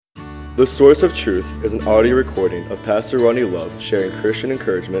The Source of Truth is an audio recording of Pastor Ronnie Love sharing Christian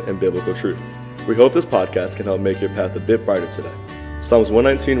encouragement and biblical truth. We hope this podcast can help make your path a bit brighter today. Psalms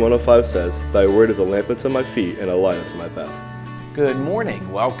 119:105 says, "Thy word is a lamp unto my feet and a light unto my path." Good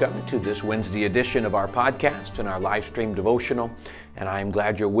morning. Welcome to this Wednesday edition of our podcast and our live stream devotional. And I am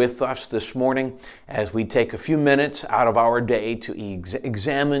glad you're with us this morning as we take a few minutes out of our day to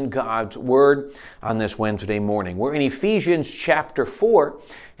examine God's Word on this Wednesday morning. We're in Ephesians chapter 4.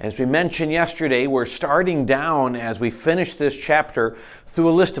 As we mentioned yesterday, we're starting down as we finish this chapter through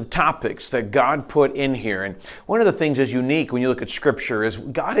a list of topics that God put in here. And one of the things is unique when you look at Scripture is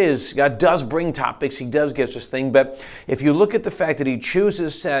God does bring topics. He does give us things. But if you look at the fact that He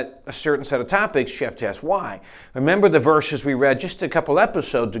chooses a certain set of topics, you have to ask why. Remember the verses we read just a couple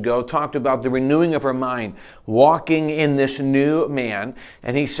episodes ago talked about the renewing of our mind, walking in this new man.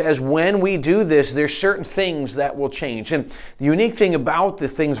 And He says when we do this, there's certain things that will change. And the unique thing about the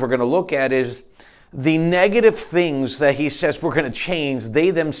things we're going to look at is the negative things that He says we're going to change, they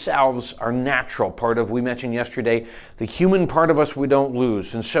themselves are natural. Part of, we mentioned yesterday, the human part of us we don't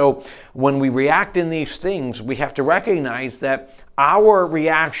lose. And so when we react in these things, we have to recognize that our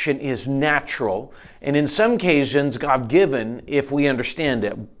reaction is natural and in some occasions God-given if we understand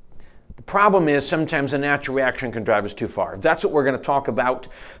it. The problem is sometimes a natural reaction can drive us too far. That's what we're going to talk about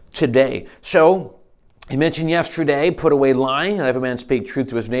today. So, he mentioned yesterday, put away lying and have a man speak truth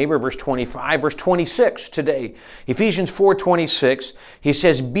to his neighbor, verse 25. Verse 26 today, Ephesians 4:26, he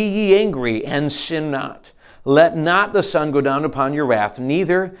says, "Be ye angry and sin not. Let not the sun go down upon your wrath,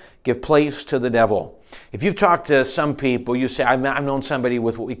 neither give place to the devil." If you've talked to some people, you say, I've known somebody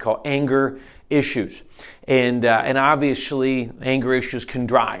with what we call anger issues. And obviously, anger issues can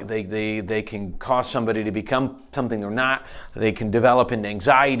drive. They can cause somebody to become something they're not. They can develop into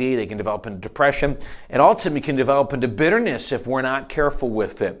anxiety. They can develop into depression. And ultimately can develop into bitterness if we're not careful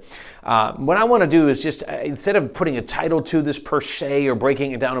with it. What I want to do is just, instead of putting a title to this per se or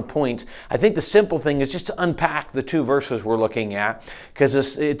breaking it down to points, I think the simple thing is just to unpack the two verses we're looking at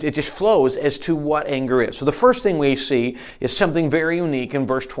because it just flows as to what anger is. So the first thing we see is something very unique in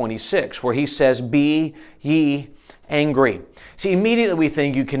verse 26 where he says, "Be ye angry." See, immediately we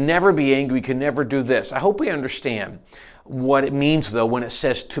think you can never be angry, you can never do this. I hope we understand what it means, though, when it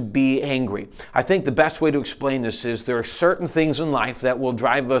says to be angry. I think the best way to explain this is there are certain things in life that will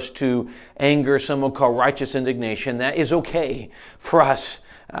drive us to anger, some will call righteous indignation. That is okay for us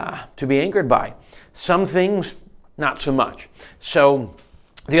to be angered by. Some things, not so much. So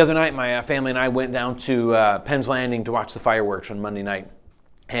the other night, my family and I went down to Penn's Landing to watch the fireworks on Monday night.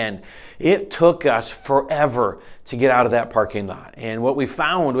 And it took us forever to get out of that parking lot. And what we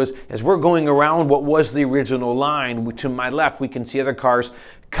found was, as we're going around what was the original line, to my left, we can see other cars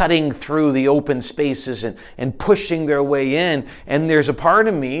cutting through the open spaces and pushing their way in. And there's a part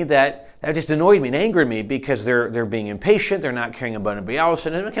of me that just annoyed me and angered me because they're being impatient, they're not caring about anybody else,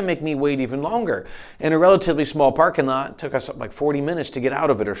 and it can make me wait even longer. In a relatively small parking lot, it took us like 40 minutes to get out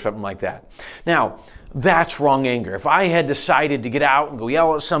of it or something like that. Now, that's wrong anger. If I had decided to get out and go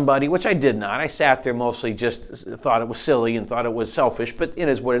yell at somebody, which I did not, I sat there mostly just thought it was silly and thought it was selfish, but it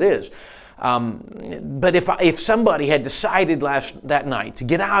is what it is. But if somebody had decided that night to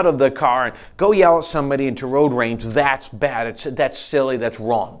get out of the car and go yell at somebody into road rage, that's bad. That's silly. That's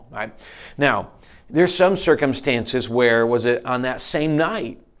wrong. Right? Now, there's some circumstances where was it on that same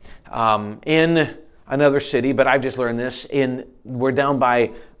night in another city, but I've just learned this. We're down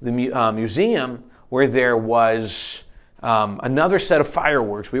by the museum where there was another set of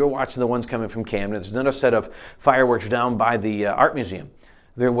fireworks. We were watching the ones coming from Camden. There's another set of fireworks down by the art museum.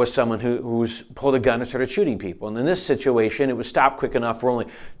 There was someone who's pulled a gun and started shooting people. And in this situation, it was stopped quick enough where only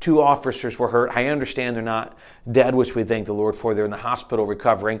 2 officers were hurt. I understand they're not dead, which we thank the Lord for. They're in the hospital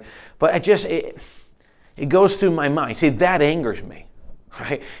recovering. But it goes through my mind. See, that angers me.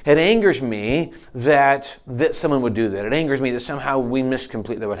 Right? It angers me that someone would do that. It angers me that somehow we missed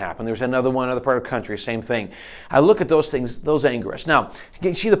completely what happened. There's another part of the country, same thing. I look at those things, those anger us. Now,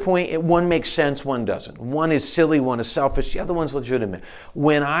 you see the point? One makes sense, one doesn't. One is silly, one is selfish, the other one's legitimate.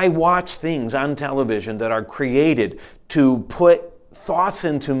 When I watch things on television that are created to put thoughts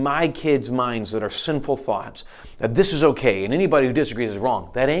into my kids' minds that are sinful thoughts, that this is okay, and anybody who disagrees is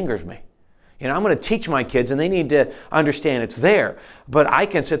wrong, that angers me. I'm going to teach my kids, and they need to understand it's there. But I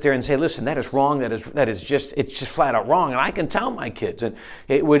can sit there and say, listen, that is wrong. It's just flat out wrong. And I can tell my kids, and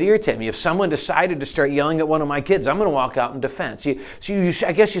it would irritate me. If someone decided to start yelling at one of my kids, I'm going to walk out in defense. I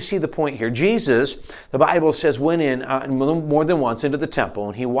guess you see the point here. Jesus, the Bible says, went in more than once into the temple,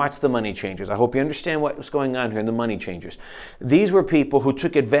 and he watched the money changers. I hope you understand what was going on here in the money changers. These were people who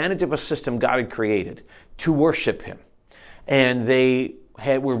took advantage of a system God had created to worship him. And they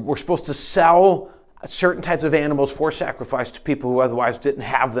We're supposed to sell certain types of animals for sacrifice to people who otherwise didn't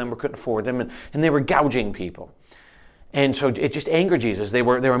have them or couldn't afford them, and they were gouging people. And so it just angered Jesus. They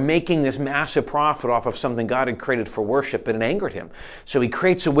were making this massive profit off of something God had created for worship, and it angered him. So he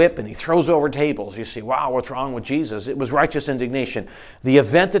creates a whip and he throws over tables. You see, wow, what's wrong with Jesus? It was righteous indignation. The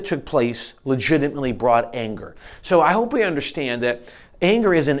event that took place legitimately brought anger. So I hope we understand that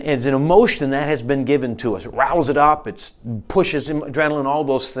anger is an emotion that has been given to us. It riles it up, it pushes adrenaline, all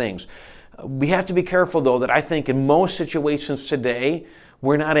those things. We have to be careful, though, that I think in most situations today,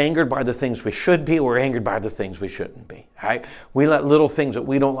 we're not angered by the things we should be. We're angered by the things we shouldn't be. Right? We let little things that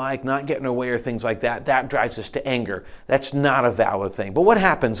we don't like not get in our way or things like that. That drives us to anger. That's not a valid thing. But what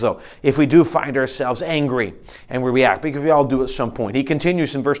happens, though, if we do find ourselves angry and we react? Because we all do at some point. He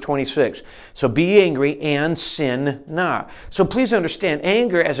continues in verse 26. So be angry and sin not. So please understand,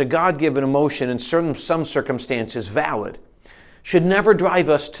 anger as a God-given emotion in some circumstances valid. Should never drive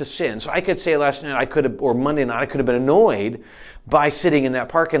us to sin. So I could say last night or Monday night, I could have been annoyed by sitting in that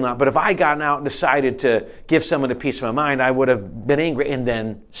parking lot. But if I gotten out and decided to give someone a piece of my mind, I would have been angry and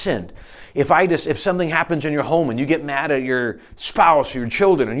then sinned. If something happens in your home and you get mad at your spouse or your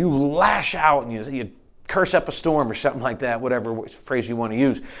children and you lash out and you curse up a storm or something like that, whatever phrase you want to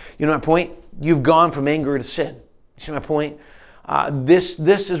use, you know my point? You've gone from anger to sin. You see my point? This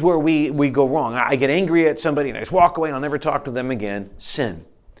is where we go wrong. I get angry at somebody and I just walk away and I'll never talk to them again. Sin.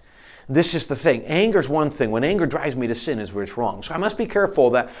 This is the thing. Anger is one thing. When anger drives me to sin is where it's wrong. So I must be careful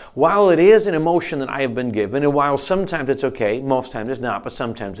that while it is an emotion that I have been given, and while sometimes it's okay, most times it's not, but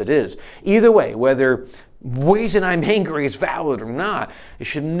sometimes it is. Either way, whether reason I'm angry is valid or not, it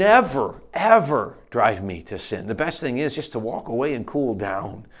should never, ever drive me to sin. The best thing is just to walk away and cool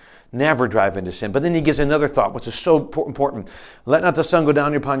down. Never drive into sin. But then he gives another thought, which is so important. Let not the sun go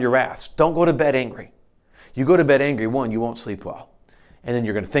down upon your wrath. Don't go to bed angry. You go to bed angry, one, you won't sleep well. And then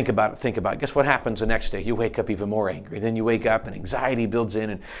you're going to think about it. Guess what happens the next day? You wake up even more angry. Then you wake up and anxiety builds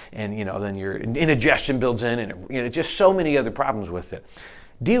in and then your indigestion builds in and just so many other problems with it.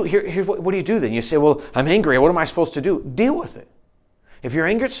 Here's what do you do then? You say, well, I'm angry. What am I supposed to do? Deal with it. If you're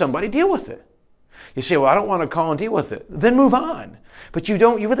angry at somebody, deal with it. You say, well, I don't want to call and deal with it. Then move on. But you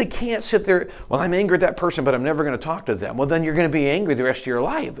really can't sit there, well, I'm angry at that person, but I'm never going to talk to them. Well, then you're going to be angry the rest of your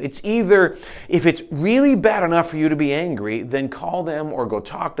life. It's either, if it's really bad enough for you to be angry, then call them or go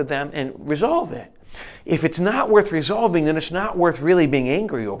talk to them and resolve it. If it's not worth resolving, then it's not worth really being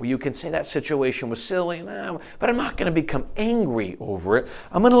angry over. You can say that situation was silly, but I'm not going to become angry over it.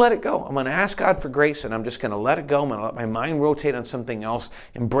 I'm going to let it go. I'm going to ask God for grace, and I'm just going to let it go. I'm going to let my mind rotate on something else,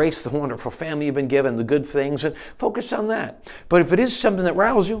 embrace the wonderful family you've been given, the good things, and focus on that. But if it is something that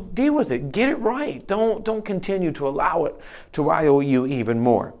riles you, deal with it. Get it right. Don't continue to allow it to rile you even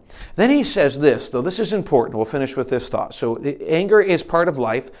more. Then he says this, though this is important. We'll finish with this thought. So anger is part of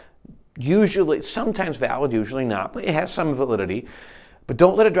life. Usually, sometimes valid, usually not, but it has some validity. But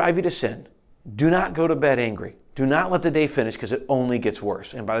don't let it drive you to sin. Do not go to bed angry. Do not let the day finish because it only gets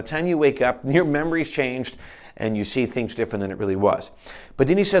worse. And by the time you wake up, your memory's changed and you see things different than it really was. But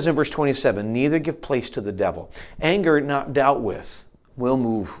then he says in verse 27, neither give place to the devil. Anger not dealt with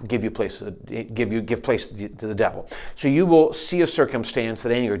will give place to the devil. So you will see a circumstance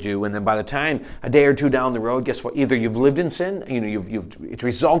that angered you, and then by the time a day or two down the road, guess what? Either you've lived in sin, it's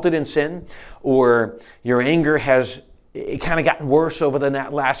resulted in sin, or your anger has kind of gotten worse over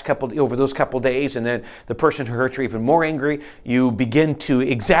those couple days, and then the person who hurt you even more angry. You begin to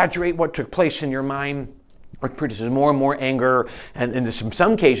exaggerate what took place in your mind. It produces more and more anger, and in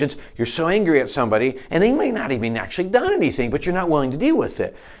some occasions, you're so angry at somebody, and they may not even actually done anything, but you're not willing to deal with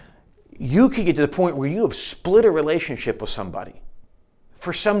it. You could get to the point where you have split a relationship with somebody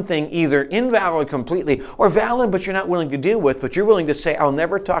for something either invalid completely or valid, but you're not willing to deal with, but you're willing to say, I'll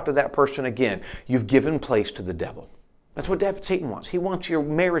never talk to that person again. You've given place to the devil. That's what Satan wants. He wants your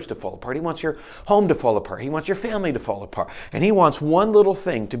marriage to fall apart. He wants your home to fall apart. He wants your family to fall apart. And he wants one little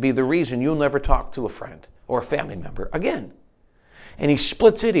thing to be the reason you'll never talk to a friend or a family member again. And he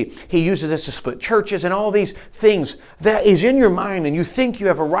splits it. He uses this to split churches and all these things. That is in your mind, and you think you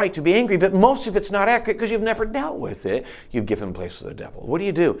have a right to be angry, but most of it's not accurate because you've never dealt with it. You've given place to the devil. What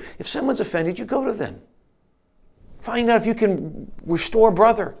do? If someone's offended, you go to them. Find out if you can restore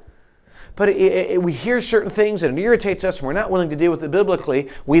brother. But we hear certain things and it irritates us and we're not willing to deal with it biblically.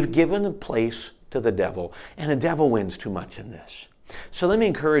 We've given place to the devil, and the devil wins too much in this. So let me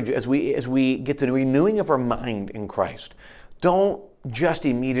encourage you, as we get the renewing of our mind in Christ, don't just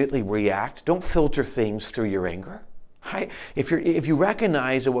immediately react. Don't filter things through your anger. If you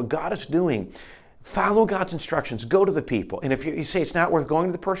recognize that what God is doing, follow God's instructions. Go to the people. And if you say it's not worth going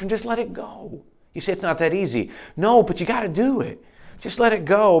to the person, just let it go. You say it's not that easy. No, but you got to do it. Just let it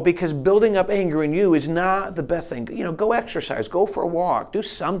go, because building up anger in you is not the best thing. Go exercise, go for a walk, do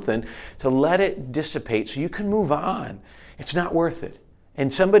something to let it dissipate so you can move on. It's not worth it.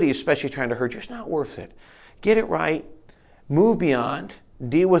 And somebody especially trying to hurt you, it's not worth it. Get it right, move beyond,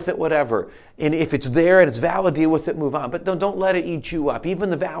 deal with it, whatever. And if it's there and it's valid, deal with it, move on. But don't let it eat you up. Even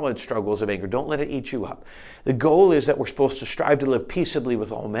the valid struggles of anger, don't let it eat you up. The goal is that we're supposed to strive to live peaceably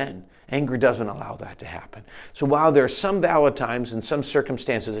with all men. Anger doesn't allow that to happen. So while there are some valid times and some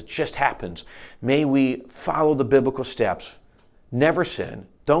circumstances it just happens, may we follow the biblical steps. Never sin.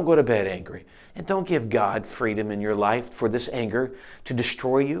 Don't go to bed angry. And don't give God freedom in your life for this anger to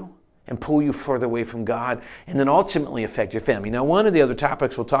destroy you and pull you further away from God, and then ultimately affect your family. Now, one of the other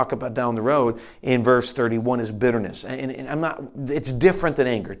topics we'll talk about down the road in verse 31 is bitterness. And it's different than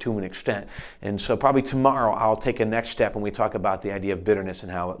anger to an extent. And so probably tomorrow I'll take a next step when we talk about the idea of bitterness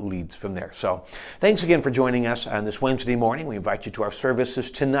and how it leads from there. So thanks again for joining us on this Wednesday morning. We invite you to our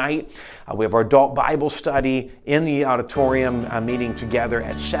services tonight. We have our adult Bible study in the auditorium, meeting together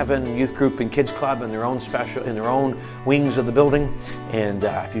at 7, youth group and kids club in their own wings of the building. And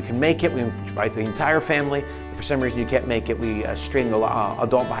if you can make it, we invite the entire family. If for some reason you can't make it, we stream the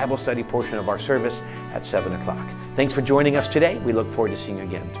adult Bible study portion of our service at 7 o'clock. Thanks for joining us today. We look forward to seeing you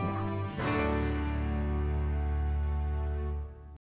again tomorrow.